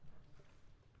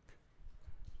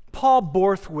Paul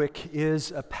Borthwick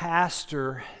is a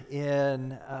pastor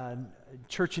in a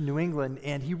church in New England,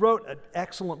 and he wrote an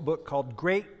excellent book called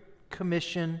Great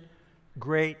Commission,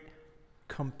 Great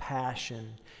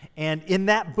Compassion. And in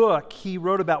that book, he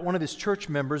wrote about one of his church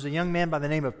members, a young man by the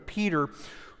name of Peter,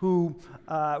 who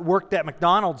worked at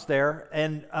McDonald's there.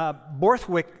 And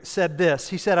Borthwick said this.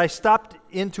 He said, "I stopped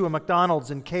into a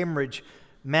McDonald's in Cambridge,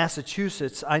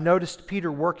 Massachusetts. I noticed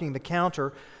Peter working the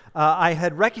counter. I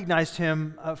had recognized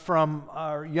him from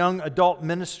our young adult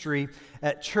ministry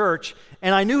at church,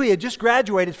 and I knew he had just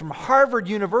graduated from Harvard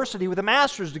University with a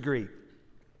master's degree.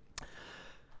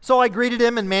 So I greeted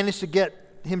him and managed to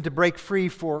get him to break free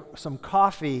for some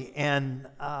coffee. And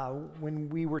when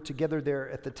we were together there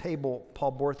at the table,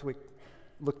 Paul Borthwick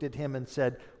looked at him and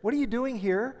said, 'What are you doing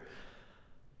here?'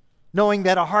 Knowing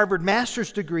that a Harvard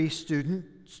master's degree student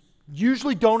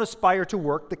usually don't aspire to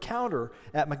work the counter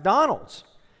at McDonald's."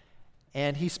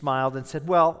 And he smiled and said,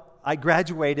 "Well, I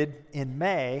graduated in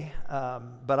May,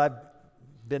 but I've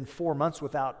been 4 months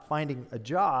without finding a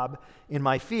job in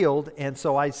my field. And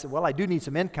so I said, well, I do need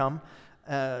some income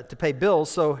to pay bills,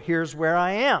 so here's where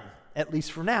I am, at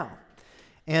least for now."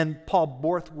 And Paul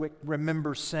Borthwick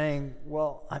remembers saying,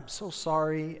 "Well, I'm so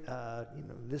sorry.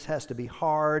 This has to be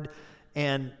hard."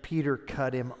 And Peter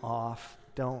cut him off.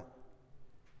 Don't.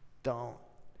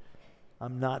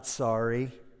 I'm not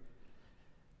sorry.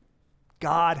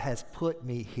 God has put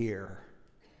me here.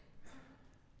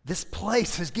 This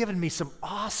place has given me some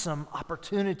awesome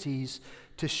opportunities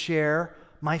to share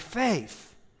my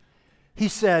faith. He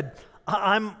said,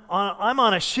 I'm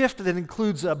on a shift that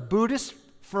includes a Buddhist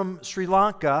from Sri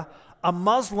Lanka, a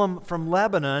Muslim from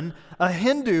Lebanon, a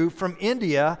Hindu from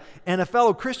India, and a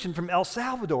fellow Christian from El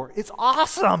Salvador. It's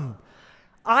awesome.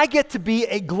 I get to be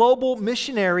a global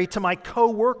missionary to my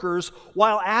co-workers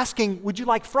while asking, "Would you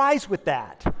like fries with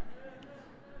that?"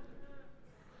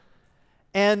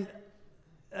 And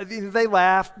they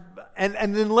laughed.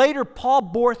 And then later, Paul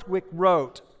Borthwick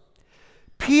wrote,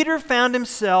 "Peter found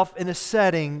himself in a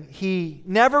setting he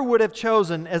never would have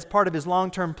chosen as part of his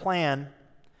long-term plan,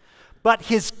 but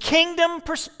his kingdom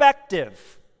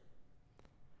perspective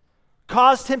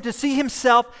caused him to see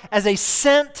himself as a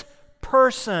sent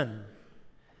person.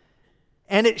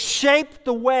 And it shaped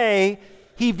the way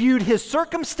he viewed his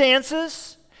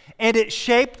circumstances, and it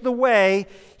shaped the way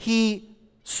he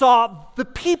saw the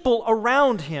people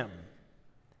around him."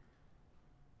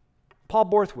 Paul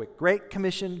Borthwick, Great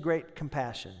Commission, Great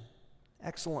Compassion.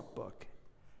 Excellent book.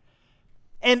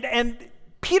 And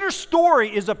Peter's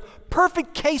story is a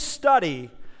perfect case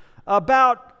study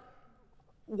about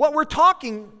what we're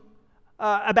talking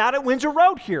about at Windsor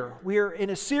Road here. We're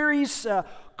in a series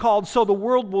called So the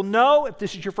World Will Know. If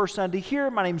this is your first Sunday here,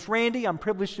 my name's Randy. I'm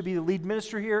privileged to be the lead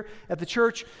minister here at the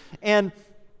church. And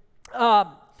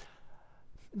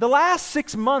the last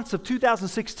 6 months of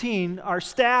 2016, our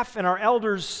staff and our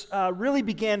elders really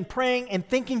began praying and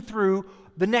thinking through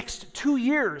the next 2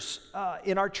 years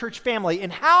in our church family,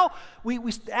 and how we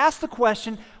asked the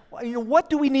question, what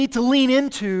do we need to lean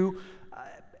into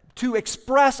to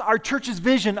express our church's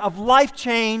vision of life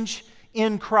change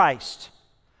in Christ?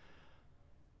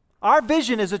 Our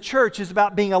vision as a church is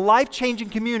about being a life-changing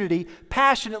community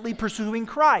passionately pursuing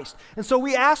Christ. And so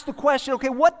we asked the question, okay,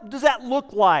 what does that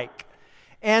look like?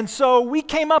 And so we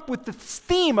came up with the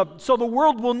theme of So the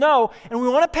World Will Know, and we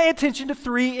want to pay attention to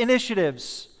 3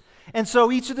 initiatives. And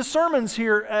so each of the sermons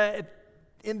here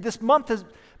in this month has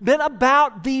been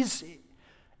about these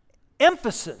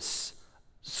emphasis,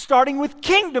 starting with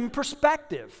kingdom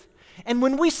perspective. And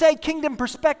when we say kingdom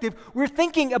perspective, we're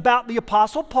thinking about the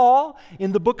Apostle Paul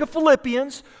in the book of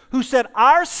Philippians, who said,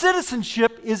 "Our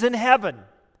citizenship is in heaven.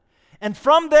 And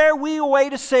from there we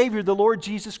await a Savior, the Lord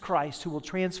Jesus Christ, who will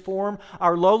transform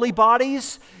our lowly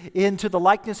bodies into the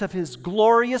likeness of His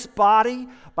glorious body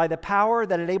by the power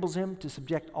that enables Him to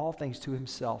subject all things to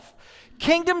Himself."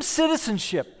 Kingdom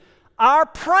citizenship, our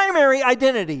primary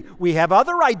identity. We have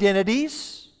other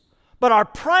identities, but our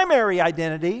primary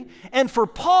identity, and for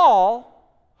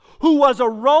Paul, who was a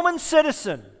Roman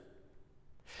citizen,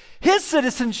 his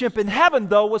citizenship in heaven,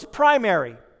 though, was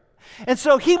primary. And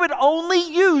so he would only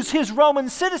use his Roman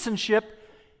citizenship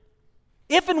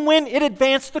if and when it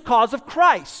advanced the cause of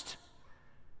Christ.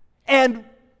 And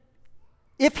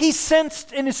if he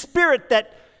sensed in his spirit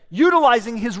that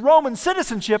utilizing his Roman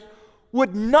citizenship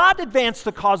would not advance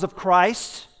the cause of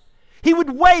Christ, he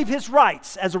would waive his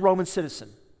rights as a Roman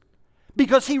citizen,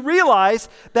 because he realized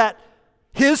that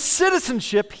his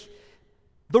citizenship,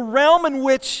 the realm in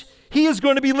which he is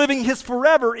going to be living his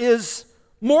forever, is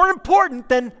more important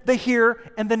than the here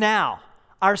and the now.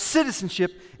 Our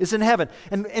citizenship is in heaven.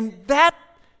 And that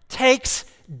takes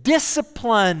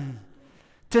discipline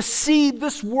to see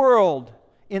this world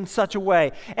in such a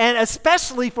way. And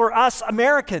especially for us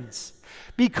Americans,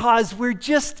 because we're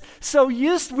just so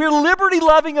we're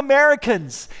liberty-loving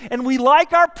Americans, and we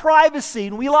like our privacy,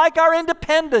 and we like our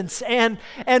independence, and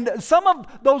some of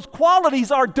those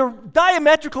qualities are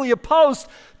diametrically opposed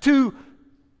to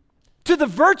the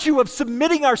virtue of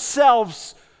submitting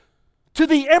ourselves to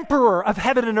the Emperor of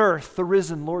heaven and earth, the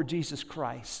risen Lord Jesus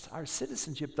Christ. Our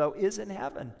citizenship, though, is in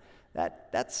heaven.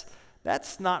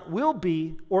 That's not will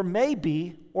be, or may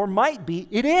be, or might be.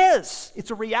 It is.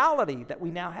 It's a reality that we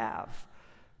now have.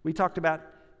 We talked about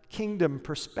kingdom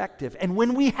perspective. And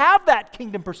when we have that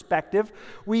kingdom perspective,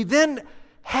 we then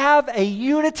have a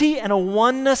unity and a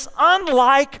oneness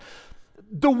unlike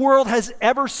the world has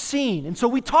ever seen. And so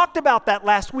we talked about that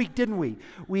last week, didn't we?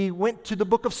 We went to the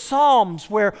book of Psalms,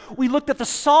 where we looked at the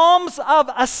Psalms of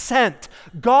Ascent,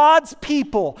 God's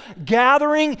people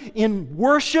gathering in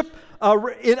worship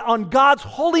on God's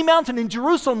holy mountain in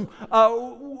Jerusalem,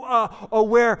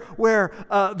 where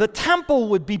the temple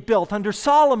would be built under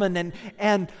Solomon.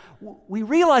 And we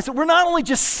realize that we're not only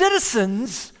just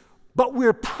citizens, but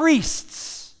we're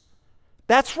priests.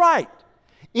 That's right.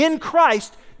 In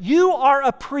Christ, you are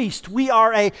a priest. We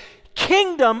are a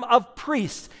kingdom of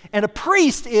priests. And a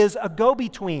priest is a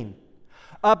go-between.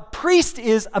 A priest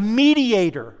is a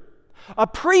mediator. A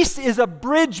priest is a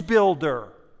bridge builder.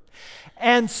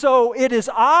 And so it is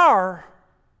our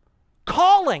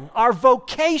calling, our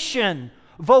vocation,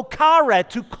 vocare,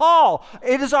 to call.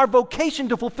 It is our vocation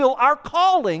to fulfill our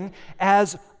calling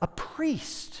as a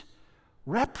priest,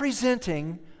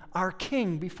 representing our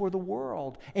King before the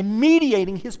world and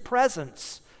mediating His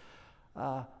presence,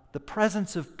 the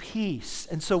presence of peace.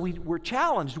 And so we were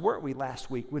challenged, weren't we, last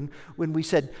week when we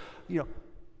said,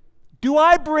 do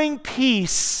I bring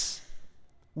peace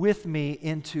with me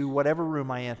into whatever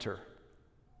room I enter?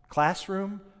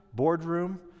 Classroom,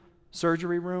 boardroom,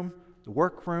 surgery room, the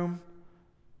workroom,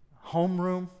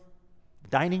 homeroom,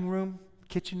 dining room,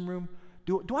 kitchen room.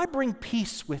 Do I bring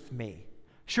peace with me?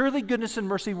 Surely goodness and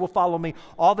mercy will follow me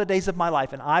all the days of my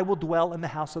life, and I will dwell in the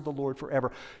house of the Lord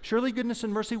forever. Surely goodness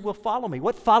and mercy will follow me.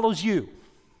 What follows you?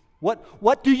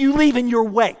 What do you leave in your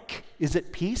wake? Is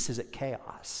it peace? Is it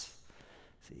chaos?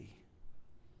 See,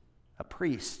 a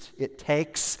priest, it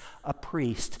takes a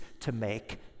priest to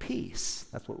make peace.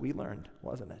 That's what we learned,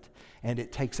 wasn't it? And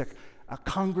it takes a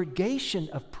congregation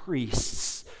of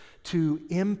priests to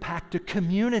impact a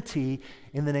community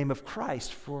in the name of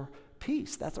Christ for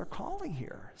peace. That's our calling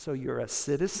here. So you're a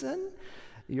citizen.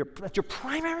 That's your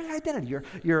primary identity.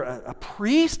 You're a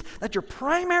priest. That's your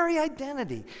primary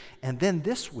identity. And then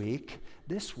this week,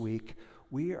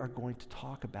 we are going to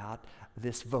talk about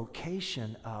this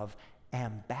vocation of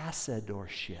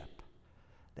ambassadorship,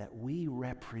 that we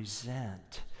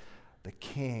represent the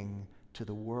King to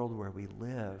the world where we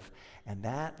live. And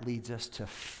that leads us to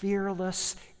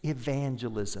fearless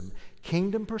evangelism.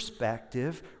 Kingdom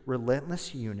perspective,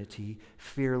 relentless unity,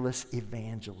 fearless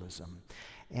evangelism.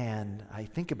 And I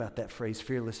think about that phrase,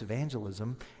 fearless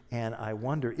evangelism, and I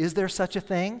wonder, is there such a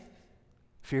thing?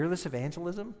 Fearless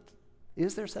evangelism?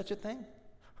 Is there such a thing?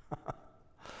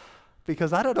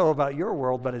 Because I don't know about your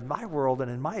world, but in my world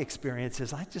and in my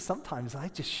experiences, sometimes I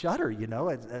just shudder,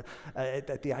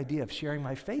 at the idea of sharing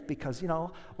my faith because,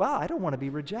 I don't want to be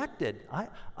rejected.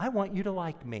 I want you to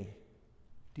like me.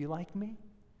 Do you like me?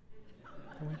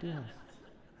 How we doing?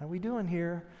 How we doing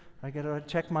here? I got to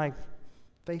check my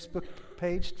Facebook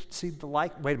page to see the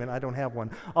like. Wait a minute, I don't have one.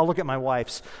 I'll look at my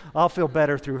wife's. I'll feel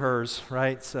better through hers,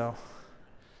 right? So,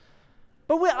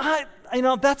 but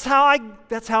that's how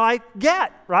I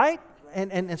get, right?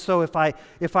 And so if I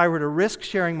were to risk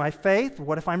sharing my faith,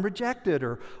 what if I'm rejected,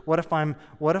 or what if I'm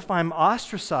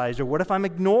ostracized, or what if I'm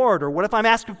ignored, or what if I'm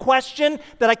asked a question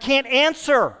that I can't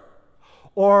answer,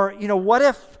 or what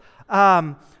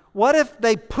if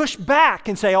they push back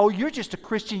and say, "Oh, you're just a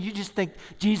Christian. You just think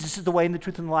Jesus is the way and the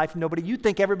truth and the life. You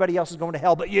think everybody else is going to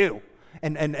hell, but you."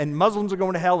 And Muslims are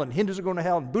going to hell, and Hindus are going to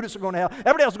hell, and Buddhists are going to hell.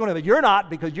 Everybody else is going to hell. You're not,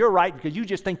 because you're right, because you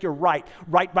just think you're right.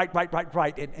 Right.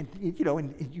 And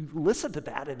you listen to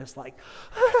that, and it's like,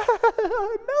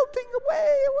 I'm melting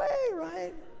away,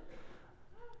 right?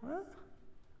 Well,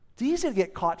 it's easy to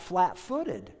get caught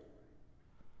flat-footed.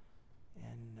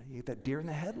 And you get that deer in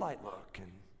the headlight look.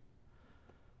 And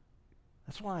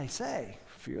that's why I say,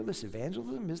 fearless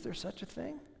evangelism, is there such a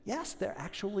thing? Yes, there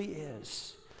actually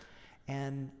is.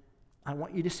 And I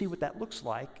want you to see what that looks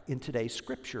like in today's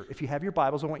scripture. If you have your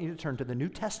Bibles, I want you to turn to the New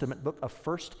Testament book of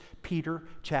 1 Peter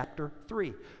chapter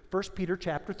 3. 1 Peter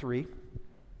chapter 3.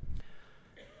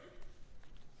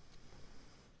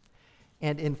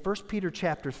 And in 1 Peter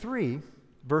chapter 3,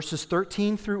 verses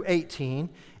 13 through 18,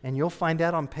 and you'll find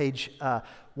that on page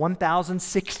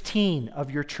 1016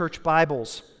 of your church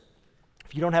Bibles.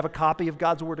 If you don't have a copy of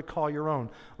God's Word to call your own,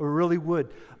 we really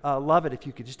would love it if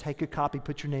you could just take a copy,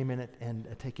 put your name in it, and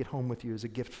take it home with you as a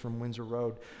gift from Windsor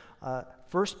Road.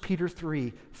 1 Peter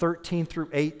 3, 13 through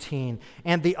 18.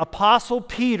 And the Apostle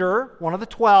Peter, one of the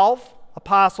 12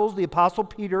 apostles, the Apostle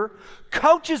Peter,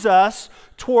 coaches us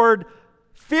toward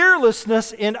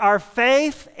fearlessness in our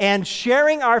faith and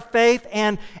sharing our faith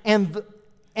and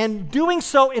doing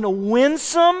so in a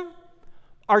winsome,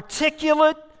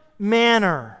 articulate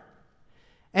manner.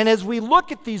 And as we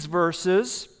look at these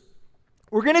verses,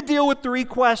 we're going to deal with three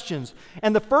questions.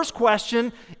 And the first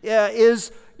question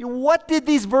is, what did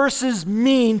these verses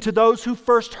mean to those who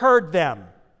first heard them?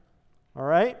 All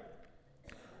right?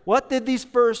 What did these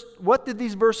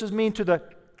verses mean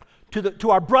to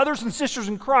our brothers and sisters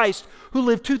in Christ who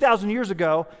lived 2,000 years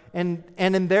ago and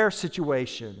in their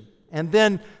situation? And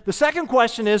then the second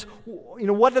question is,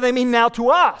 what do they mean now to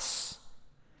us?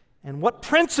 And what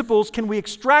principles can we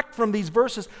extract from these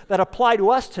verses that apply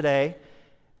to us today?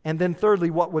 And then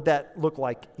thirdly, what would that look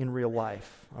like in real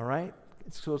life? All right?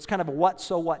 So it's kind of a what,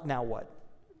 so what, now what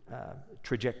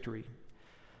trajectory.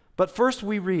 But first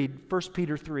we read 1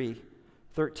 Peter 3,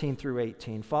 13 through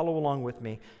 18. Follow along with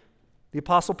me. The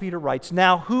Apostle Peter writes,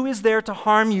 "Now who is there to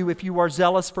harm you if you are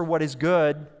zealous for what is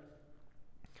good?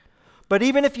 But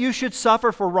even if you should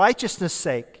suffer for righteousness'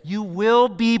 sake, you will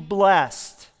be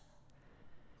blessed.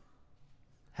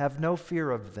 Have no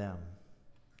fear of them,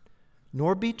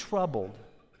 nor be troubled,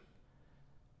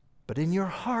 but in your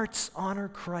hearts honor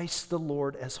Christ the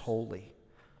Lord as holy,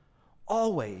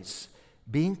 always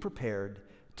being prepared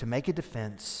to make a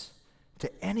defense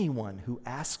to anyone who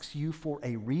asks you for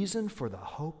a reason for the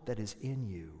hope that is in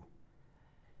you.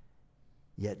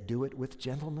 Yet do it with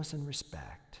gentleness and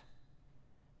respect,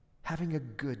 having a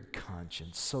good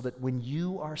conscience, so that when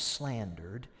you are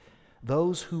slandered,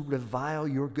 those who revile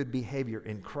your good behavior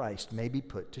in Christ may be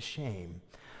put to shame.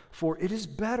 For it is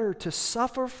better to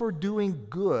suffer for doing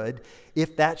good,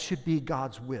 if that should be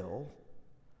God's will,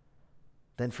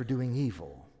 than for doing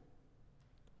evil.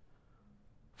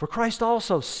 For Christ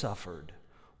also suffered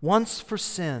once for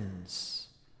sins,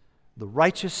 the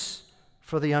righteous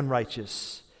for the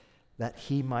unrighteous, that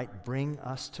he might bring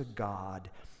us to God,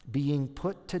 being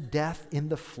put to death in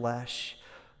the flesh,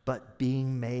 but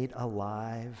being made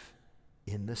alive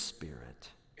in the Spirit."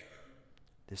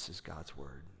 This is God's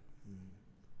Word.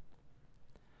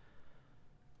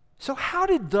 So how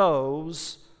did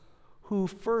those who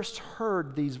first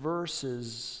heard these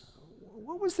verses,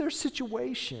 what was their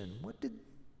situation? What did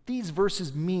these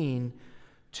verses mean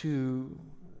to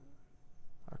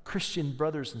our Christian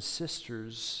brothers and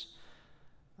sisters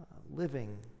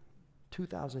living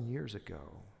 2,000 years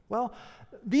ago? Well,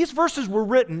 these verses were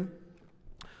written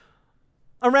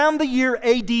around the year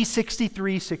AD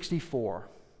 63, 64.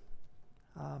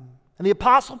 And the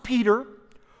Apostle Peter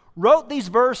wrote these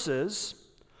verses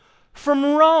from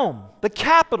Rome, the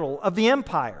capital of the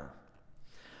empire.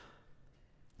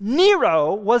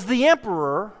 Nero was the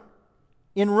emperor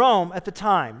in Rome at the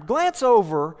time. Glance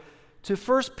over to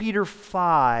 1 Peter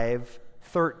 5,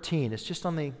 13. It's just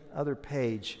on the other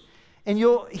page. And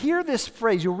you'll hear this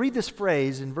phrase, you'll read this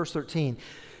phrase in verse 13.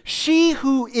 "She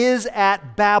who is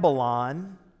at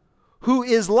Babylon, who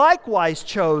is likewise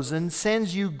chosen,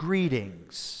 sends you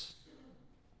greetings."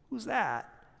 Who's that?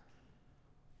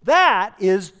 That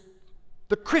is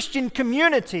the Christian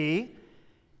community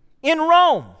in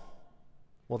Rome.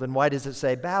 Well, then why does it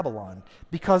say Babylon?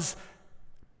 Because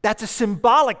that's a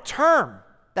symbolic term.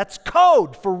 That's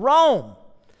code for Rome.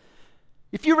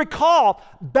 If you recall,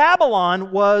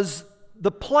 Babylon was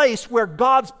the place where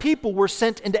God's people were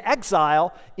sent into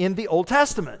exile in the Old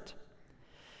Testament.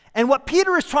 And what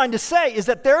Peter is trying to say is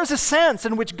that there is a sense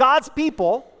in which God's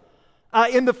people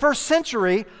in the first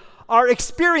century are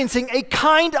experiencing a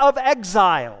kind of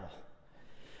exile,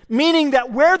 meaning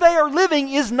that where they are living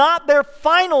is not their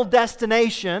final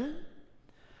destination,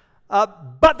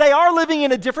 but they are living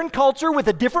in a different culture with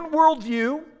a different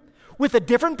worldview, with a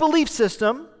different belief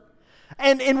system,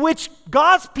 and in which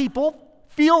God's people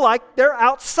feel like they're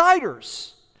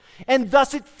outsiders. And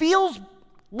thus it feels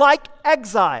like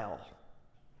exile.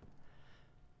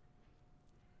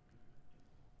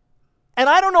 And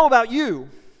I don't know about you,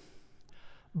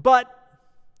 but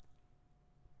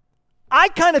I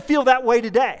kind of feel that way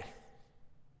today.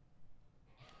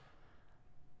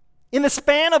 In the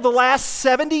span of the last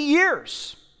 70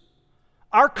 years,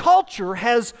 our culture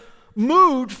has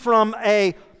moved from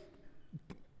a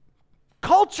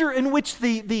culture in which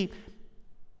the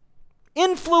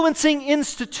influencing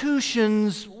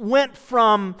institutions went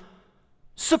from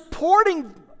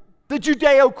supporting the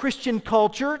Judeo-Christian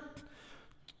culture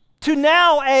to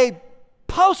now a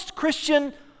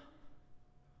post-Christian,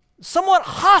 somewhat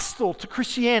hostile to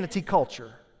Christianity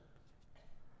culture.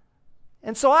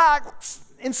 And so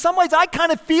in some ways, I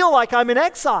kind of feel like I'm in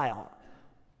exile.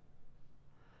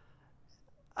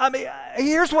 I mean,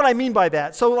 here's what I mean by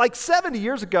that. So like 70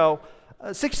 years ago,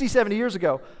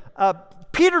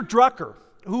 Peter Drucker,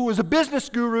 who was a business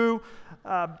guru,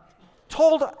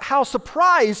 told how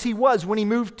surprised he was when he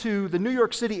moved to the New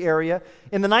York City area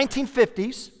in the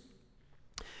 1950s.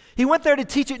 He went there to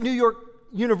teach at New York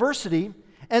University,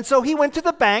 and so he went to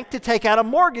the bank to take out a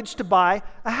mortgage to buy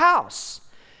a house.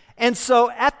 And so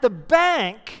at the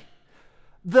bank,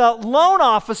 the loan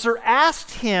officer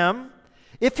asked him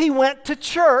if he went to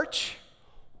church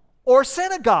or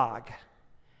synagogue.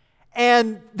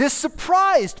 And this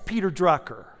surprised Peter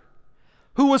Drucker,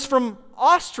 who was from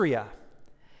Austria.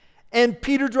 And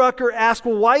Peter Drucker asked,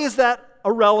 well, why is that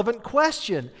a relevant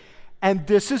question? And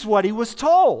this is what he was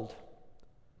told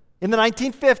in the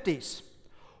 1950s.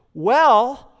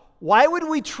 Well, why would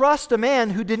we trust a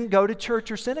man who didn't go to church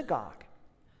or synagogue?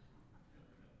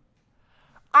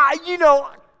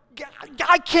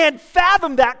 I can't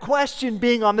fathom that question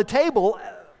being on the table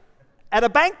at a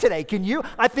bank today. Can you?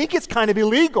 I think it's kind of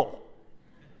illegal.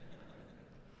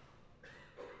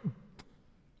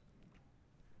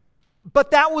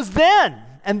 But that was then,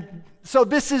 and so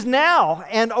this is now.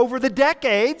 And over the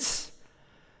decades,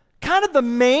 kind of the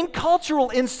main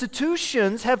cultural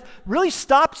institutions have really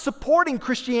stopped supporting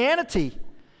Christianity.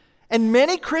 And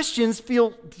many Christians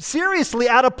feel seriously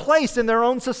out of place in their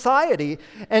own society.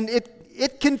 And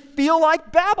it can feel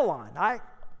like Babylon. It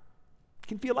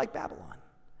can feel like Babylon.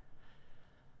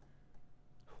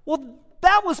 Well,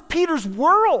 that was Peter's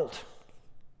world.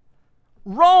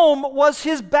 Rome was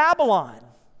his Babylon.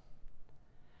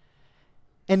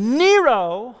 And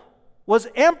Nero was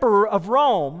emperor of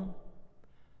Rome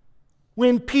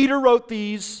when Peter wrote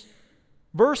these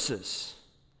verses.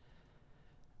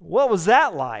 What was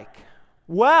that like?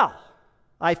 Well,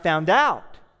 I found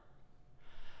out.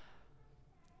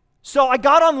 So I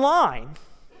got online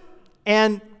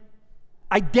and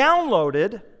I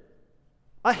downloaded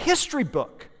a history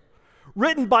book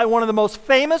written by one of the most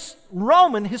famous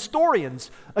Roman historians,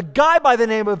 a guy by the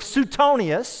name of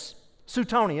Suetonius.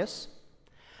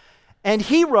 And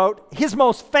he wrote his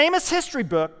most famous history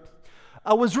book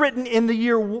was written in the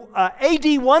year AD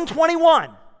 121.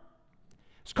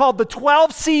 It's called The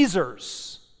 12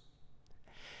 Caesars.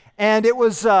 And it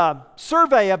was a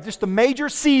survey of just the major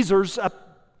Caesars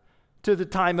up to the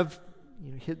time of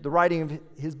the writing of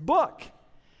his book.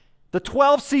 The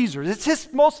 12 Caesars. It's his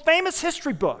most famous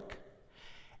history book.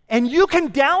 And you can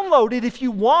download it if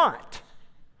you want.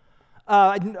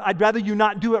 I'd rather you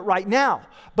not do it right now.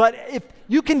 But if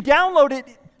you can download it,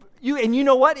 and you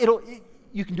know what?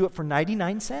 You can do it for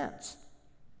 99 cents.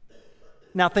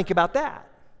 Now think about that.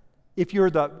 If you're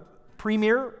the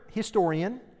premier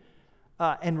historian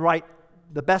and write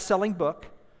the best-selling book,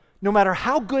 no matter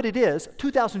how good it is,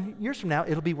 2,000 years from now,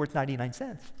 it'll be worth 99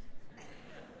 cents.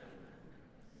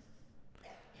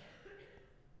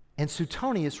 And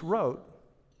Suetonius wrote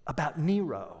about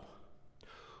Nero,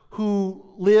 who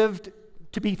lived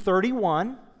to be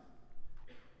 31,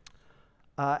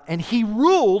 and he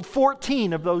ruled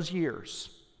 14 of those years,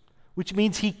 which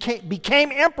means he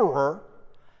became emperor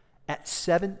at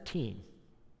 17.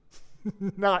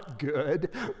 Not good.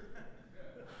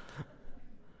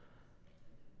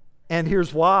 And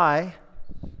here's why.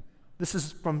 This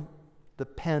is from the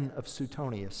pen of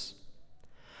Suetonius.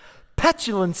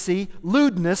 Petulancy,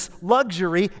 lewdness,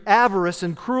 luxury, avarice,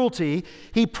 and cruelty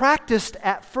he practiced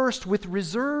at first with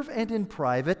reserve and in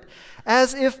private,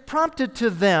 as if prompted to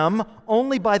them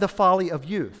only by the folly of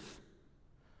youth.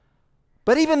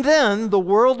 But even then, the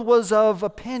world was of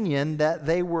opinion that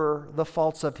they were the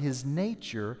faults of his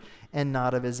nature and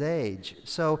not of his age.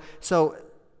 So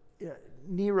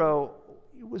Nero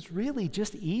was really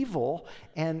just evil,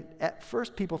 and at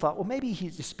first people thought, well, maybe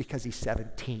he's just because he's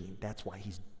 17, that's why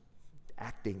he's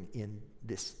acting in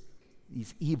these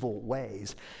evil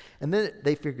ways. And then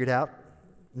they figured out,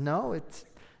 no, it's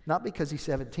not because he's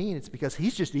 17, it's because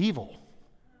he's just evil.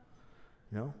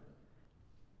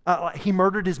 He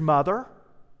murdered his mother.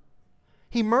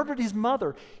 He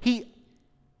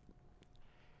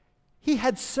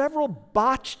had several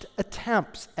botched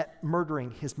attempts at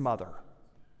murdering his mother.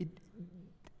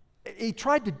 He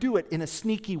tried to do it in a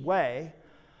sneaky way.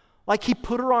 Like he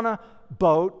put her on a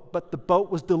boat, but the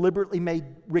boat was deliberately made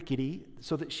rickety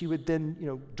so that she would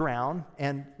then, drown,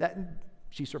 and that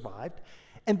she survived.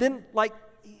 And then,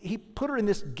 he put her in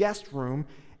this guest room,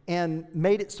 and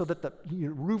made it so that the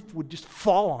roof would just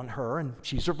fall on her, and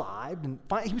she survived. And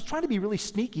he was trying to be really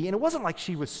sneaky, and it wasn't like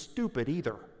she was stupid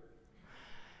either.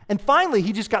 And finally,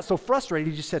 he just got so frustrated,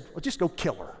 he just said, well, just go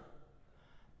kill her.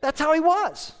 That's how he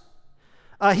was.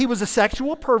 He was a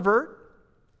sexual pervert.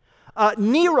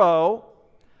 Nero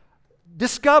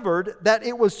discovered that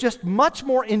it was just much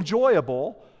more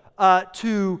enjoyable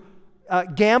to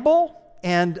gamble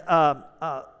and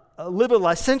live a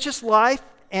licentious life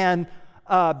and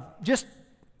just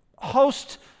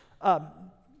host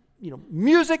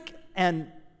music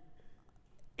and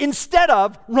instead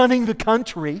of running the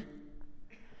country.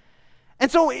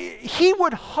 And so he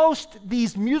would host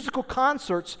these musical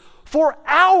concerts for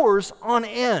hours on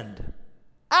end.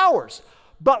 Hours.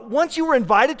 But once you were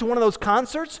invited to one of those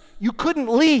concerts, you couldn't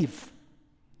leave.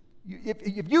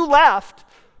 If you left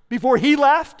before he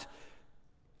left,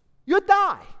 you'd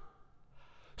die.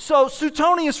 So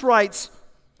Suetonius writes,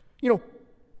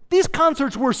 these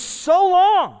concerts were so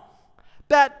long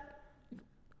that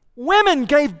women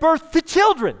gave birth to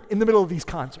children in the middle of these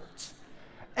concerts.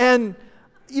 And,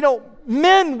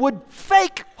 men would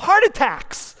fake heart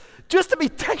attacks just to be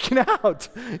taken out,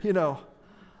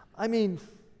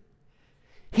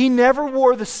 He never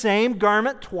wore the same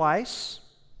garment twice,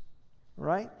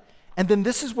 right? And then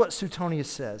this is what Suetonius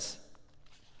says.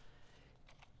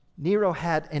 Nero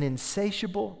had an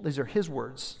insatiable, these are his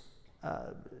words,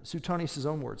 Suetonius'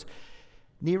 own words.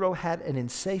 Nero had an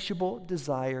insatiable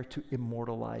desire to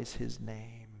immortalize his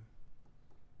name.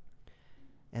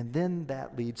 And then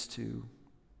that leads to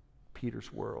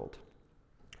Peter's world.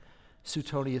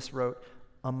 Suetonius wrote,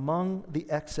 among the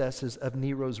excesses of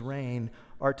Nero's reign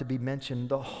are to be mentioned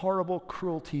the horrible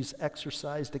cruelties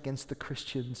exercised against the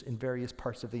Christians in various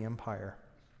parts of the empire.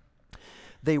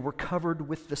 They were covered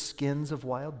with the skins of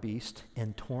wild beasts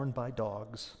and torn by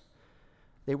dogs.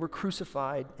 They were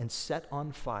crucified and set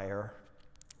on fire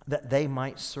that they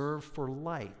might serve for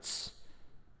lights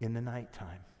in the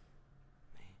nighttime.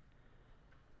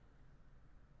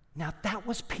 Now that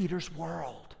was Peter's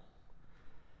world.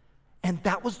 And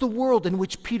that was the world in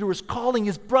which Peter was calling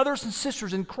his brothers and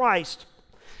sisters in Christ,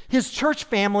 his church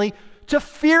family, to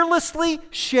fearlessly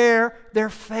share their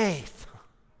faith.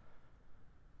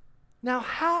 Now,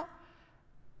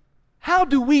 how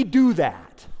do we do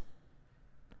that?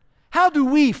 How do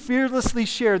we fearlessly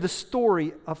share the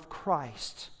story of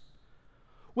Christ?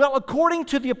 Well, according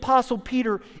to the Apostle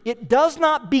Peter, it does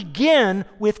not begin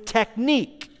with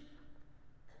technique.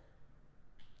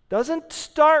 Doesn't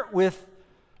start with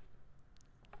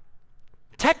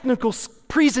technical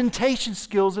presentation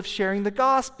skills of sharing the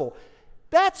gospel.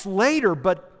 That's later,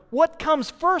 but what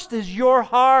comes first is your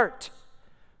heart.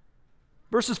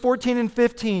 Verses 14 and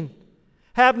 15.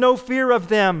 Have no fear of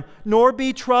them, nor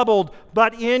be troubled,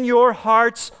 but in your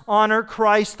hearts honor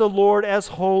Christ the Lord as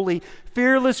holy.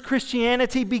 Fearless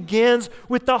Christianity begins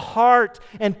with the heart,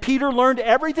 and Peter learned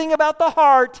everything about the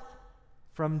heart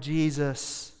from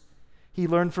Jesus. He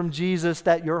learned from Jesus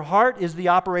that your heart is the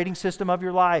operating system of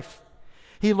your life.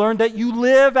 He learned that you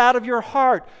live out of your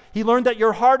heart. He learned that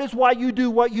your heart is why you do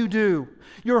what you do.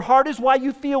 Your heart is why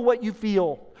you feel what you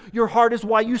feel. Your heart is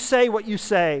why you say what you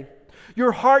say.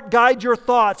 Your heart guides your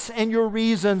thoughts and your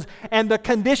reasons, and the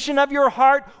condition of your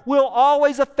heart will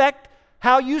always affect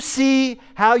how you see,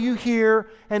 how you hear,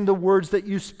 and the words that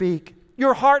you speak.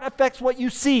 Your heart affects what you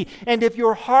see, and if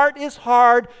your heart is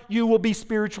hard, you will be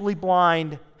spiritually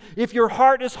blind. If your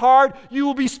heart is hard, you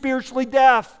will be spiritually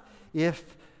deaf. If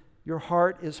your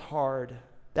heart is hard,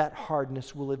 that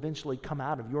hardness will eventually come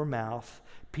out of your mouth.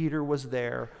 Peter was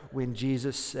there when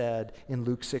Jesus said in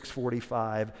Luke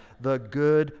 6:45, the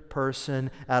good person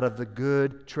out of the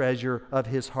good treasure of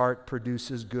his heart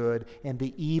produces good, and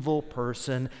the evil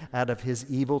person out of his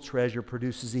evil treasure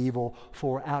produces evil,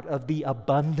 for out of the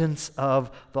abundance of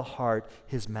the heart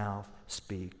his mouth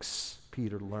speaks.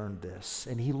 Peter learned this,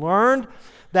 and he learned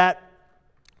that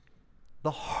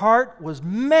the heart was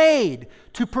made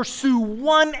to pursue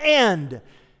one end,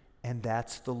 and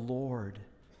that's the Lord.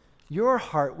 Your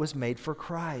heart was made for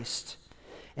Christ.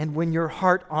 And when your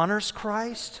heart honors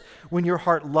Christ, when your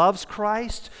heart loves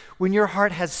Christ, when your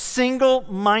heart has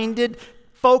single-minded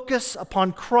focus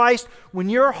upon Christ, when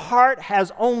your heart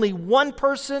has only one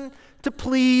person to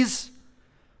please,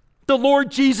 the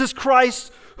Lord Jesus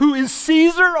Christ, who is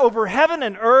Caesar over heaven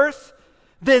and earth,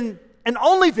 then and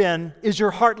only then is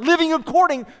your heart living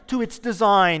according to its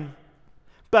design.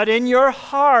 But in your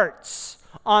hearts,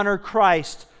 honor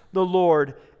Christ the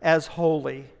Lord as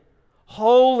holy.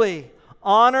 Holy.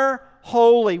 Honor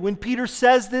holy. When Peter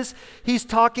says this, he's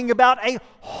talking about a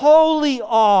holy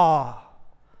awe,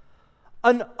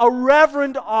 a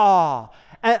reverent awe,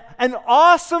 An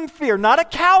awesome fear, not a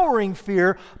cowering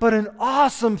fear, but an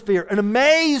awesome fear, an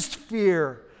amazed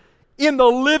fear in the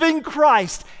living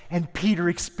Christ. And Peter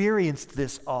experienced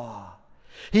this awe.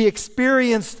 He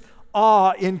experienced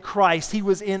awe in Christ. He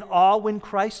was in awe when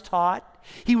Christ taught.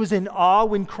 He was in awe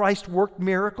when Christ worked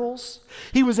miracles.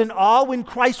 He was in awe when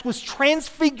Christ was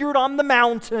transfigured on the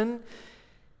mountain.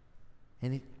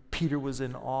 And Peter was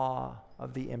in awe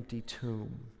of the empty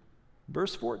tomb.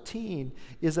 Verse 14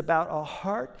 is about a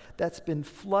heart that's been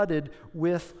flooded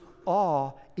with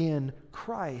awe in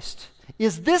Christ.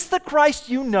 Is this the Christ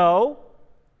you know?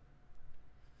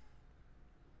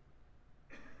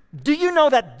 Do you know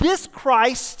that this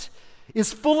Christ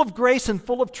is full of grace and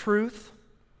full of truth?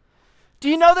 Do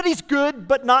you know that he's good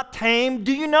but not tame?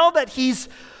 Do you know that he's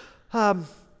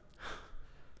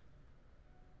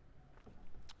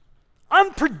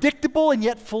unpredictable and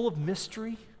yet full of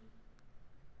mystery?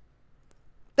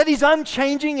 That he's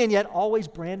unchanging and yet always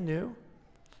brand new?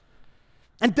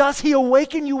 And does he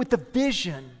awaken you with the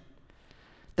vision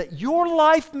that your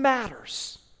life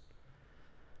matters?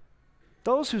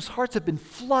 Those whose hearts have been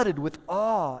flooded with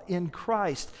awe in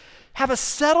Christ have a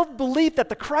settled belief that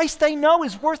the Christ they know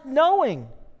is worth knowing.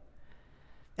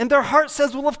 And their heart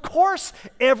says, well, of course,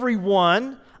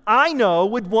 everyone I know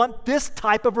would want this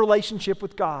type of relationship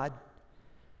with God.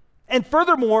 And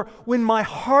furthermore, when my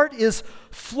heart is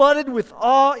flooded with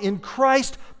awe in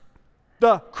Christ,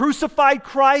 the crucified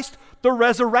Christ, the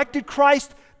resurrected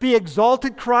Christ, the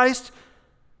exalted Christ,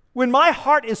 when my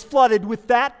heart is flooded with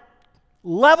that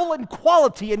level and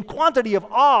quality and quantity of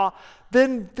awe,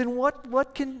 then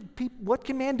what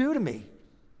can man do to me?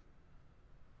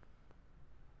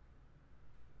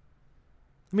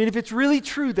 I mean, if it's really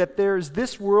true that there's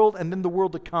this world and then the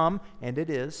world to come, and it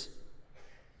is,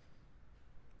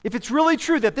 if it's really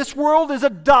true that this world is a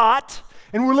dot,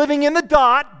 and we're living in the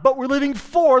dot, but we're living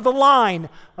for the line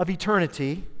of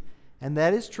eternity, and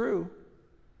that is true,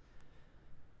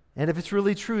 and if it's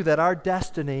really true that our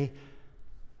destiny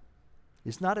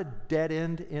is not a dead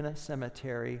end in a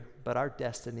cemetery, but our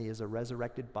destiny is a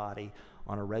resurrected body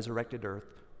on a resurrected earth,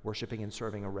 worshiping and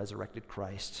serving a resurrected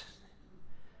Christ,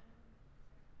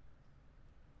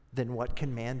 then what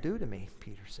can man do to me,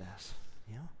 Peter says.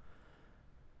 You know?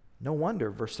 No wonder,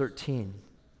 verse 13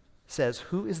 says,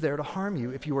 who is there to harm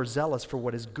you if you are zealous for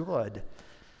what is good?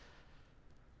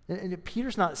 And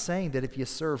Peter's not saying that if you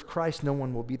serve Christ, no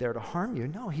one will be there to harm you.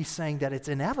 No, he's saying that it's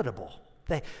inevitable.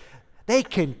 They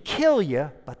can kill you,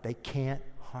 but they can't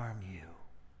harm you.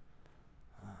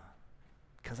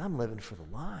 Because I'm living for the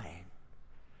line.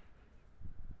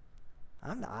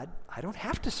 I don't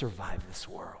have to survive this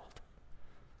world.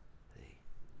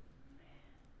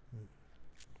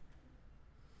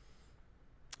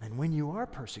 And when you are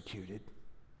persecuted,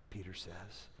 Peter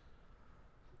says,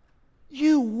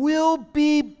 you will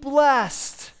be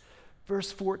blessed.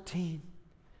 Verse 14.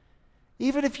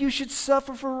 Even if you should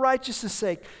suffer for righteousness'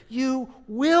 sake, you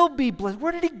will be blessed.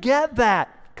 Where did he get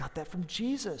that? Got that from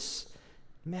Jesus.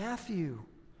 Matthew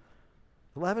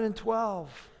 11 and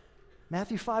 12.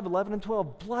 Matthew 5, 11 and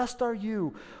 12. Blessed are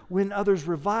you when others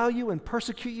revile you and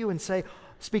persecute you and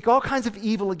speak all kinds of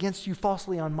evil against you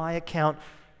falsely on my account.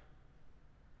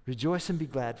 Rejoice and be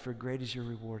glad, for great is your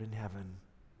reward in heaven.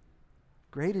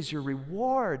 Great is your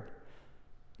reward.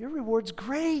 Your reward's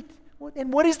great.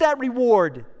 And what is that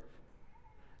reward?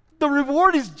 The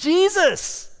reward is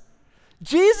Jesus.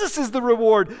 Jesus is the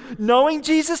reward. Knowing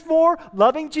Jesus more,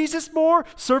 loving Jesus more,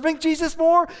 serving Jesus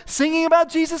more, singing about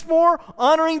Jesus more,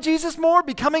 honoring Jesus more,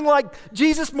 becoming like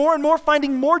Jesus more and more,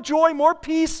 finding more joy, more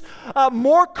peace,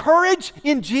 more courage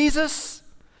in Jesus.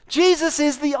 Jesus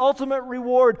is the ultimate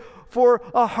reward for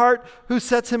a heart who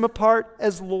sets him apart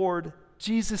as Lord.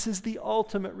 Jesus is the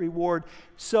ultimate reward.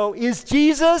 So is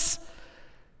Jesus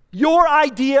your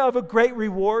idea of a great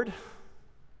reward?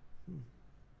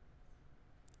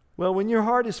 Well, when your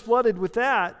heart is flooded with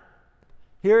that,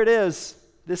 here it is.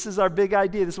 This is our big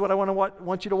idea. This is what I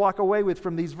want you to walk away with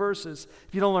from these verses.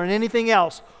 If you don't learn anything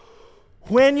else,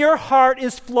 when your heart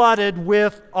is flooded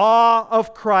with awe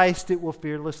of Christ, it will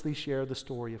fearlessly share the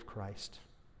story of Christ.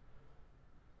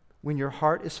 When your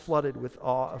heart is flooded with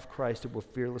awe of Christ, it will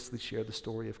fearlessly share the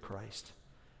story of Christ.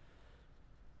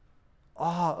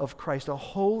 Awe of Christ, a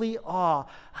holy awe.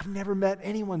 I've never met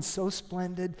anyone so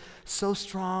splendid, so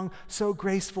strong, so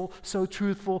graceful, so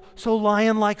truthful, so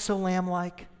lion-like, so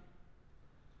lamb-like.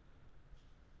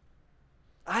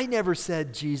 I never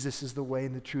said Jesus is the way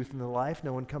and the truth and the life.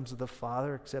 No one comes to the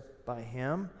Father except by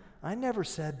him. I never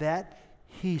said that.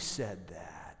 He said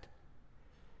that.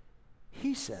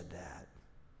 He said that.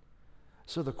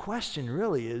 So the question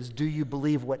really is, do you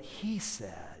believe what he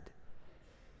said?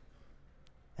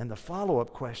 And the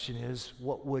follow-up question is,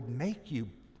 what would make you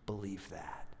believe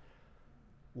that?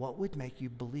 What would make you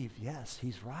believe, yes,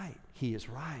 he's right, he is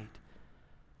right?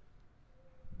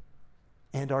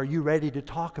 And are you ready to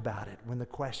talk about it when the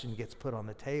question gets put on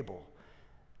the table?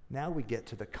 Now we get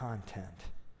to the content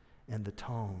and the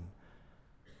tone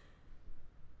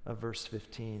of verse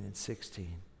 15 and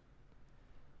 16.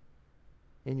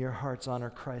 In your hearts honor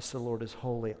Christ the Lord as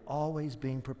holy, always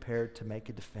being prepared to make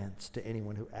a defense to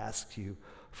anyone who asks you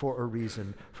for a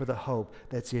reason for the hope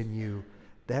that's in you.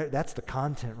 That's the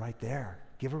content right there.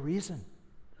 Give a reason.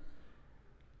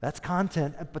 That's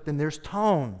content, but then there's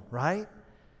tone, right?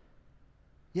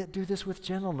 Yet do this with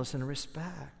gentleness and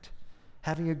respect,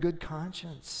 having a good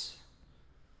conscience.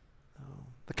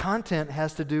 The content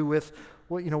has to do with,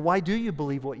 why do you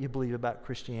believe what you believe about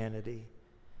Christianity?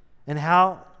 And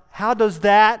how does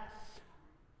that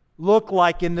look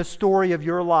like in the story of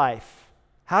your life?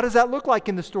 How does that look like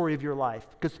in the story of your life?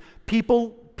 Because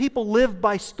people live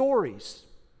by stories,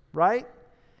 right?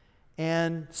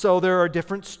 And so there are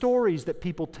different stories that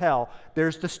people tell.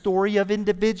 There's the story of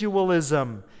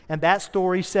individualism, and that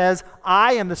story says,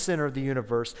 I am the center of the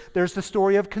universe. There's the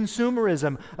story of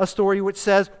consumerism, a story which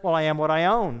says, well, I am what I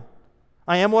own.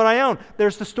 I am what I own.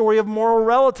 There's the story of moral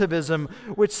relativism,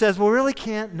 which says, well, we really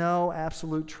can't know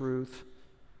absolute truth.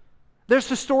 There's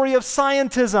the story of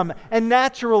scientism and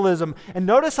naturalism. And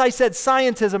notice I said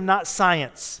scientism, not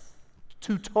science.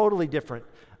 Two totally different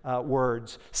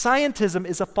words. Scientism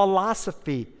is a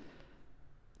philosophy.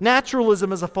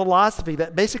 Naturalism is a philosophy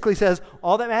that basically says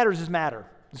all that matters is matter.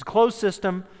 It's a closed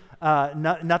system,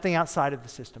 nothing outside of the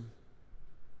system.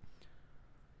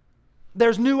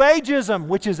 There's New Ageism,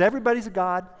 which is everybody's a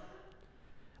god.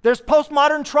 There's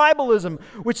postmodern tribalism,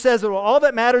 which says that all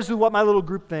that matters is what my little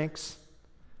group thinks.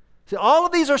 See, all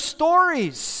of these are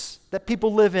stories that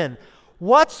people live in.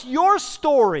 What's your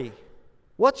story?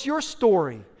 What's your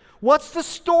story? What's the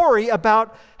story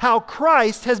about how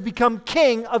Christ has become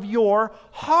king of your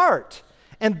heart?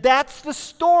 And that's the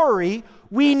story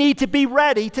we need to be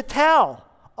ready to tell.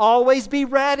 Always be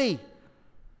ready.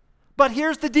 But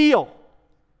here's the deal,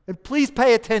 and please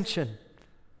pay attention.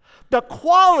 The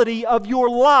quality of your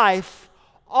life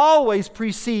always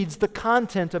precedes the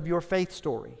content of your faith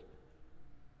story.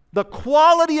 The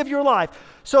quality of your life.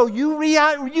 So you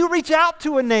reach out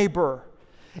to a neighbor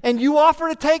and you offer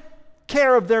to take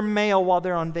care of their mail while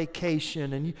they're on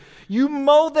vacation, and you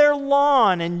mow their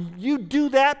lawn, and you do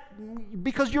that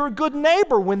because you're a good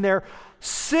neighbor. When they're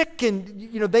sick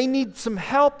and they need some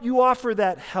help, you offer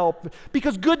that help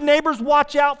because good neighbors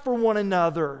watch out for one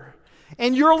another,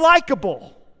 and you're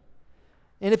likable.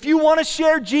 And if you want to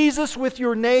share Jesus with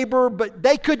your neighbor, but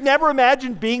they could never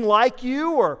imagine being like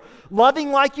you or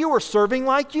loving like you or serving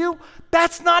like you,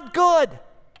 that's not good.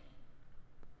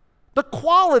 The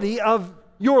quality of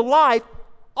your life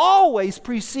always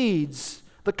precedes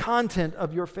the content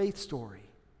of your faith story.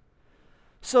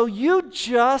 So you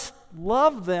just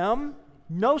love them,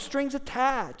 no strings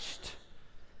attached.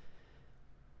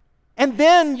 And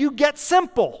then you get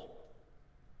simple.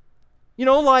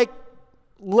 Like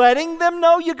letting them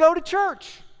know you go to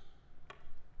church.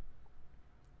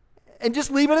 And just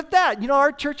leave it at that.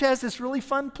 Our church has this really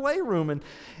fun playroom,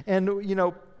 and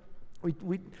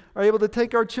we are able to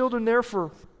take our children there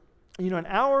for an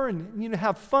hour and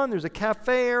have fun. There's a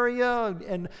cafe area,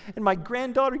 and my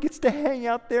granddaughter gets to hang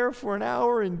out there for an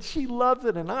hour, and she loves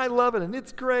it, and I love it, and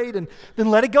it's great, and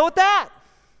then let it go at that.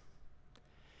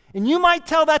 And you might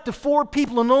tell that to 4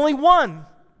 people, and only one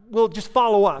will just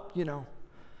follow up,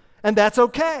 and that's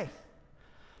okay.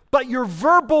 But your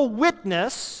verbal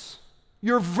witness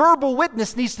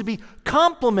needs to be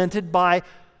complemented by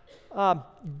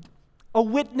a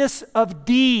witness of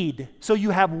deed. So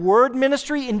you have word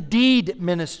ministry and deed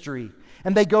ministry.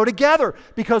 And they go together,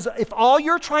 because if all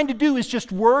you're trying to do is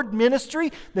just word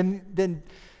ministry, then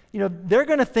they're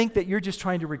going to think that you're just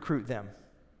trying to recruit them.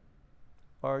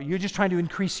 Or you're just trying to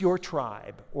increase your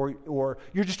tribe, or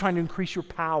you're just trying to increase your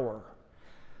power.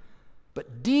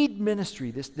 But deed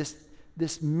ministry,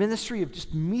 this ministry of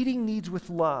just meeting needs with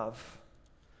love,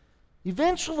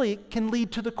 eventually can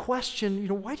lead to the question,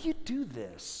 why do you do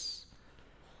this?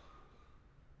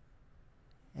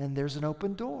 And there's an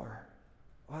open door.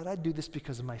 Well, I do this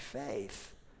because of my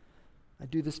faith. I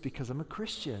do this because I'm a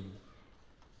Christian.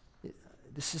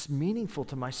 This is meaningful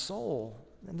to my soul.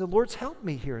 And the Lord's helped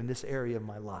me here in this area of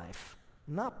my life.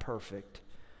 I'm not perfect,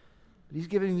 but He's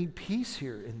giving me peace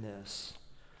here in this.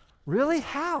 Really?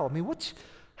 How? I mean,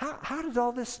 how did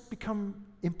all this become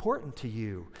important to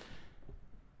you?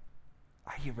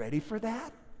 Are you ready for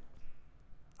that?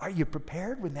 Are you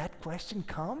prepared when that question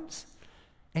comes?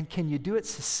 And can you do it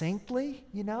succinctly,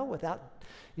 without,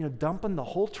 dumping the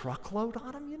whole truckload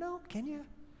on them, Can you?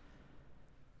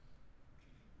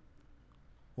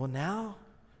 Well, now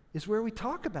is where we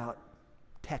talk about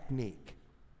technique.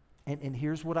 And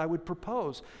here's what I would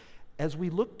propose. As we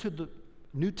look to the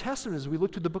New Testament, as we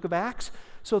look to the book of Acts,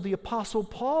 so the Apostle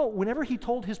Paul, whenever he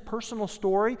told his personal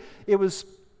story, it was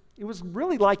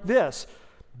really like this.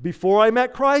 Before I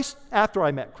met Christ, after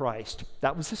I met Christ.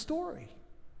 That was his story.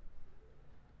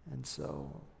 And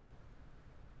so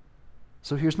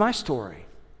here's my story.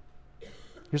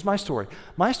 Here's my story.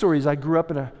 My story is I grew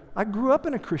up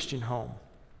in a Christian home.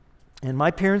 And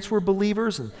my parents were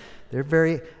believers, and they're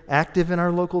very active in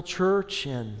our local church.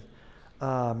 And,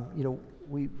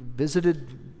 we visited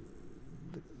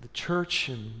the church,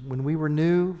 and when we were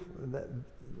new, the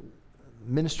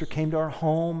minister came to our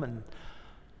home and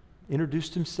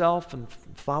introduced himself and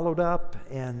followed up.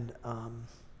 And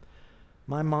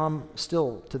my mom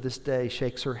still, to this day,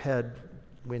 shakes her head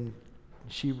when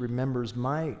she remembers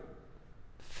my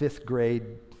 5th grade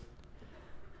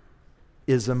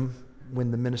ism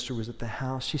when the minister was at the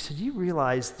house. She said, do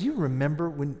you remember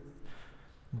when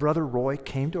Brother Roy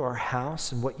came to our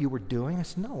house and what you were doing? I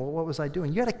said, no, what was I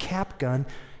doing? You had a cap gun.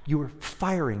 You were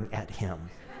firing at him.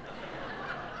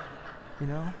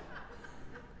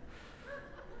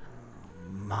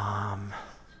 Mom,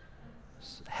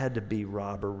 had to be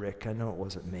Rob or Rick. I know it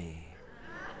wasn't me.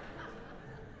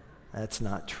 That's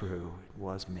not true. It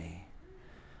was me.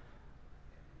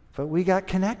 But we got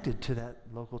connected to that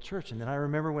local church. And then I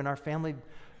remember when our family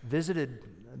visited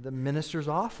the minister's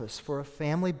office for a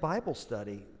family Bible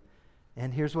study.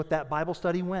 And here's what that Bible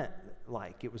study went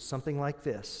like. It was something like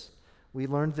this. We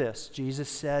learned this. Jesus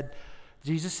said,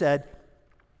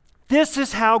 this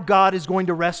is how God is going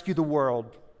to rescue the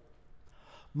world.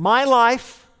 My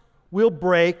life will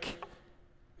break,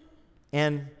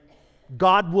 and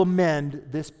God will mend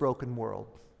this broken world.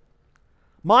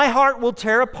 My heart will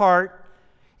tear apart,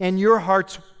 and your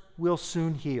hearts will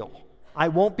soon heal. I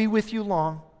won't be with you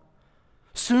long.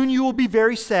 Soon you will be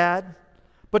very sad,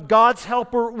 but God's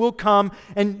helper will come,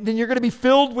 and then you're going to be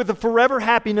filled with a forever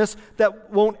happiness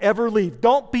that won't ever leave.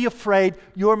 Don't be afraid.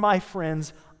 You're my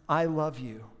friends. I love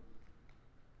you.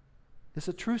 It's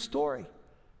a true story.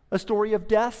 A story of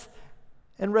death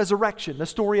and resurrection. A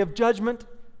story of judgment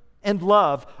and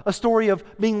love. A story of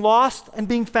being lost and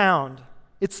being found.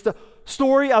 It's the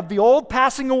story of the old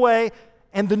passing away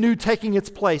and the new taking its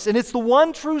place. And it's the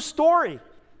one true story.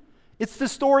 It's the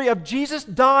story of Jesus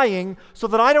dying so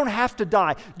that I don't have to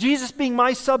die. Jesus being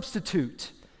my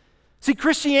substitute. See,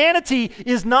 Christianity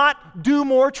is not do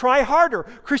more, try harder.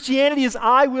 Christianity is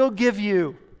I will give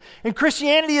you. And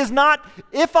Christianity is not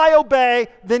if I obey,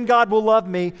 then God will love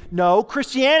me. No,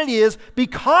 Christianity is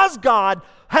because God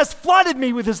has flooded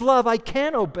me with His love, I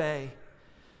can obey.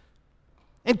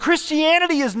 And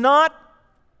Christianity is not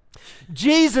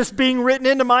Jesus being written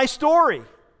into my story.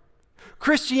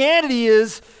 Christianity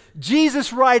is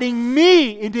Jesus writing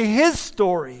me into His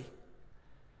story.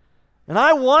 And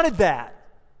I wanted that.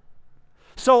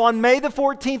 So on May the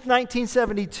 14th,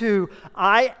 1972,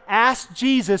 I asked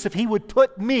Jesus if He would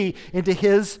put me into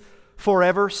His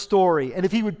forever story and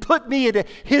if He would put me into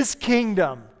His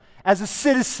kingdom as a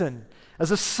citizen,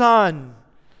 as a son,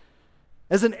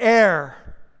 as an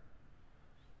heir.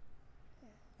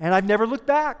 And I've never looked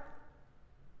back.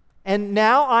 And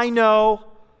now I know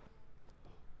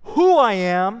who I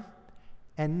am,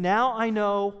 and now I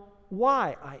know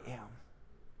why I am.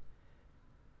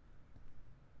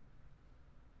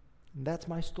 And that's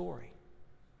my story.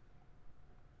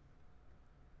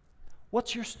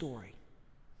 What's your story?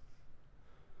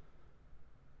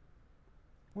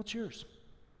 What's yours?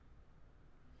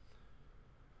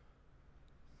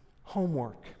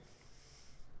 Homework.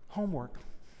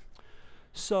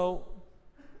 So,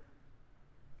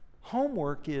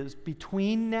 homework is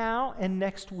between now and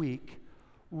next week,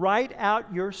 write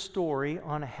out your story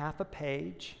on a half a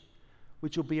page,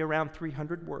 which will be around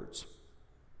 300 words.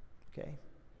 Okay?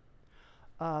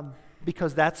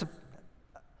 Because that's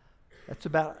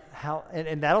about how,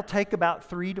 and that'll take about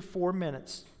 3 to 4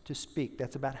 minutes to speak.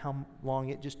 That's about how long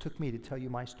it just took me to tell you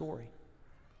my story.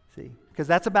 See? Because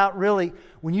that's about really,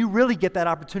 when you really get that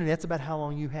opportunity, that's about how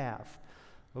long you have.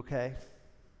 Okay?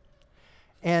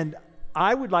 And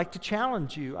I would like to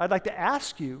challenge you. I'd like to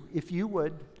ask you if you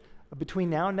would, between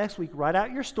now and next week, write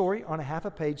out your story on a half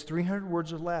a page, 300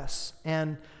 words or less.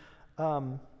 And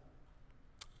I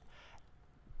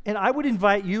would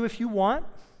invite you, if you want,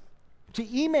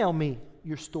 to email me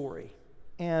your story.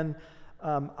 And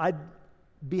I'd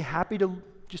be happy to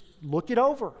just look it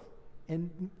over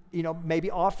and, maybe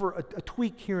offer a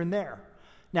tweak here and there.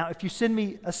 Now, if you send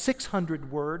me a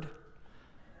 600 word,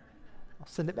 I'll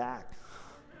send it back.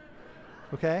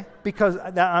 Okay? Because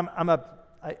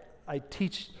I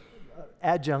teach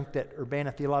adjunct at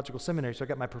Urbana Theological Seminary, so I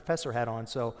got my professor hat on.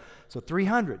 So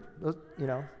 300,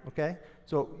 okay?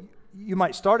 So you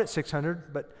might start at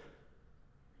 600, but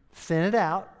thin it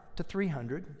out to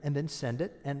 300 and then send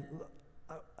it.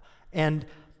 And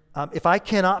if I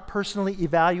cannot personally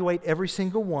evaluate every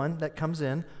single one that comes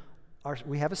in,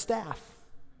 we have a staff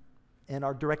and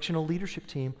our directional leadership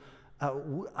team.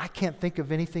 I can't think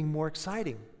of anything more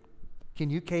exciting. Can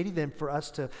you, Katie, than for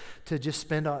us to just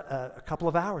spend a couple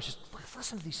of hours just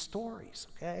listen to these stories,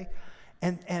 okay?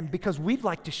 And because we'd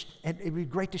like to, and it'd be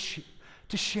great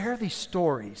to share these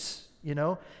stories,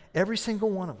 every single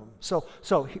one of them. So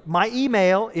my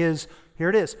email is, here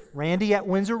it is,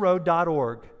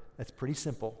 randy@windsorroad.org. That's pretty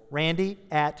simple.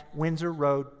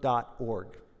 randy@windsorroad.org.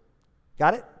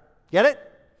 Got it? Get it?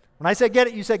 When I say get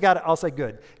it, you say got it. I'll say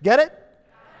good. Get it?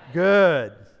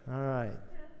 Good. All right.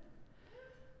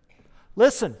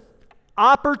 Listen,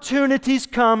 opportunities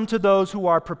come to those who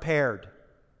are prepared.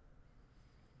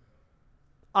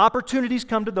 Opportunities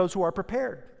come to those who are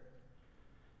prepared.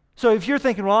 So if you're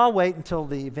thinking, well, I'll wait until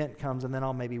the event comes and then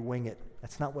I'll maybe wing it.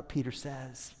 That's not what Peter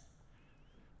says.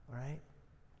 All right?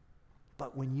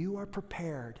 But when you are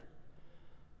prepared,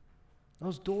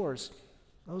 those doors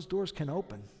can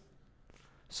open.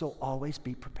 So always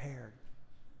be prepared.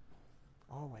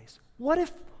 Always. What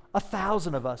if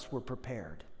 1,000 of us were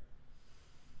prepared?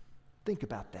 Think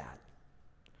about that.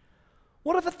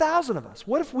 What if 1,000 of us?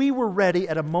 What if we were ready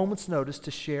at a moment's notice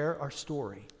to share our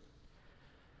story?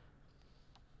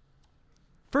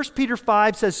 1 Peter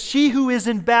 5 says, "She who is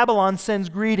in Babylon sends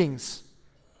greetings."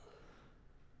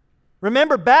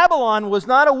 Remember, Babylon was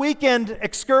not a weekend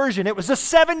excursion. It was a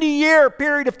 70-year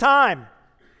period of time.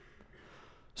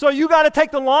 So you got to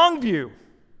take the long view.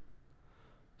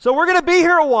 So we're going to be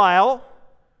here a while.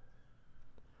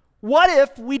 What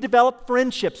if we developed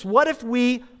friendships? What if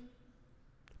we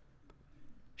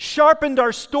sharpened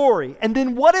our story? And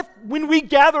then what if when we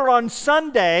gather on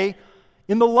Sunday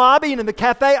in the lobby and in the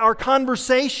cafe, our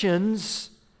conversations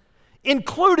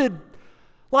included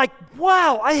like,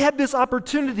 wow, I had this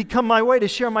opportunity come my way to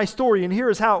share my story, and here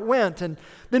is how it went. And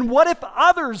then what if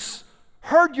others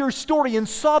heard your story and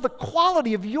saw the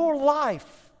quality of your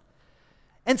life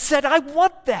and said, I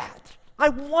want that. I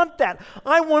want that.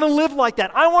 I want to live like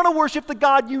that. I want to worship the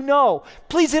God you know.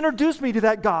 Please introduce me to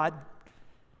that God.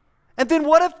 And then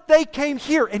what if they came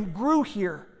here and grew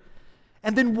here?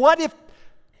 And then what if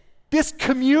this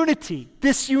community,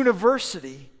 this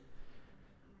university,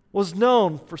 was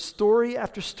known for story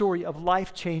after story of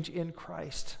life change in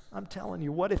Christ? I'm telling you,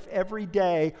 what if every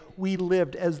day we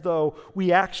lived as though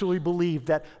we actually believed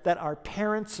that our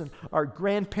parents and our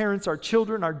grandparents, our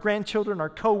children, our grandchildren, our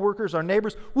co-workers, our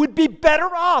neighbors would be better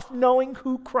off knowing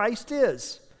who Christ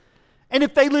is? And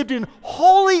if they lived in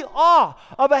holy awe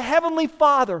of a heavenly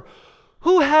Father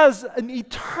who has an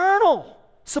eternal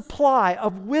supply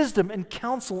of wisdom and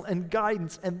counsel and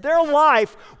guidance, and their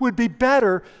life would be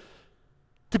better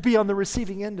to be on the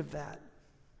receiving end of that.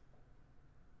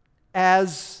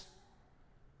 As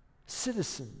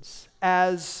citizens,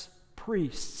 as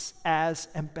priests, as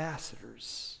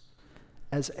ambassadors,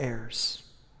 as heirs.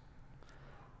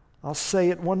 I'll say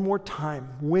it one more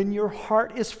time. When your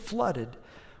heart is flooded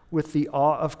with the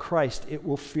awe of Christ, it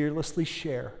will fearlessly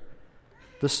share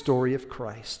the story of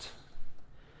Christ.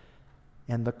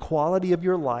 And the quality of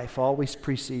your life always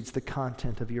precedes the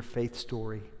content of your faith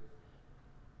story.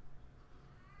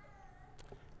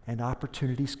 And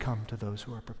opportunities come to those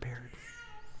who are prepared.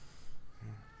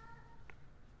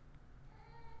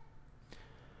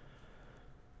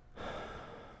 The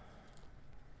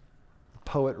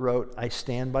poet wrote, I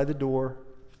stand by the door.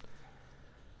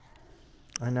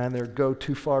 I neither go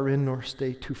too far in nor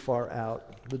stay too far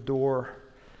out. The door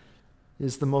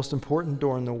is the most important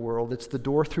door in the world. It's the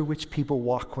door through which people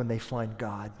walk when they find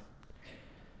God.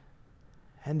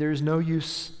 And there's no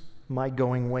use my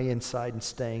going way inside and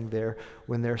staying there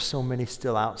when there are so many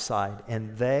still outside,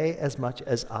 and they, as much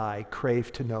as I,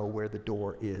 crave to know where the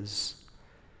door is.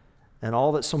 And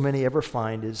all that so many ever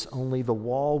find is only the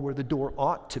wall where the door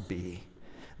ought to be.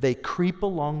 They creep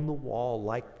along the wall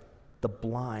like the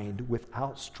blind with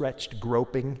outstretched,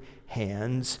 groping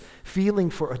hands, feeling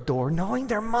for a door, knowing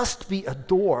there must be a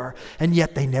door, and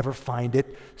yet they never find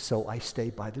it, so I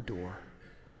stay by the door.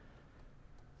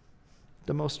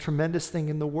 The most tremendous thing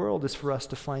in the world is for us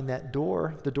to find that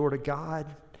door, the door to God.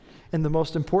 And the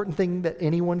most important thing that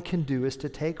anyone can do is to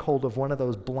take hold of one of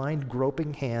those blind,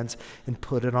 groping hands and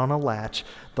put it on a latch,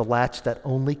 the latch that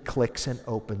only clicks and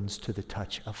opens to the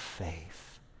touch of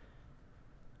faith.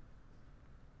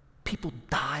 people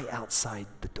die outside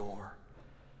the door.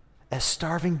 As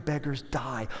starving beggars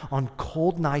die on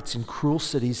cold nights in cruel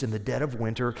cities in the dead of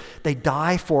winter, they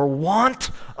die for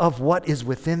want of what is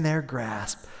within their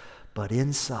grasp. But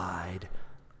inside,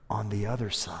 on the other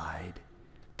side,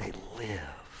 they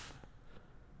live.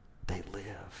 They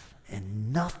live.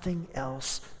 And nothing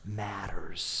else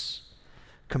matters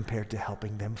compared to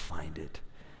helping them find it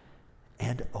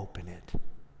and open it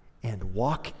and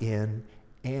walk in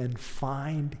and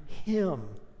find Him.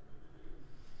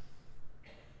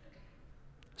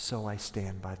 So I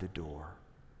stand by the door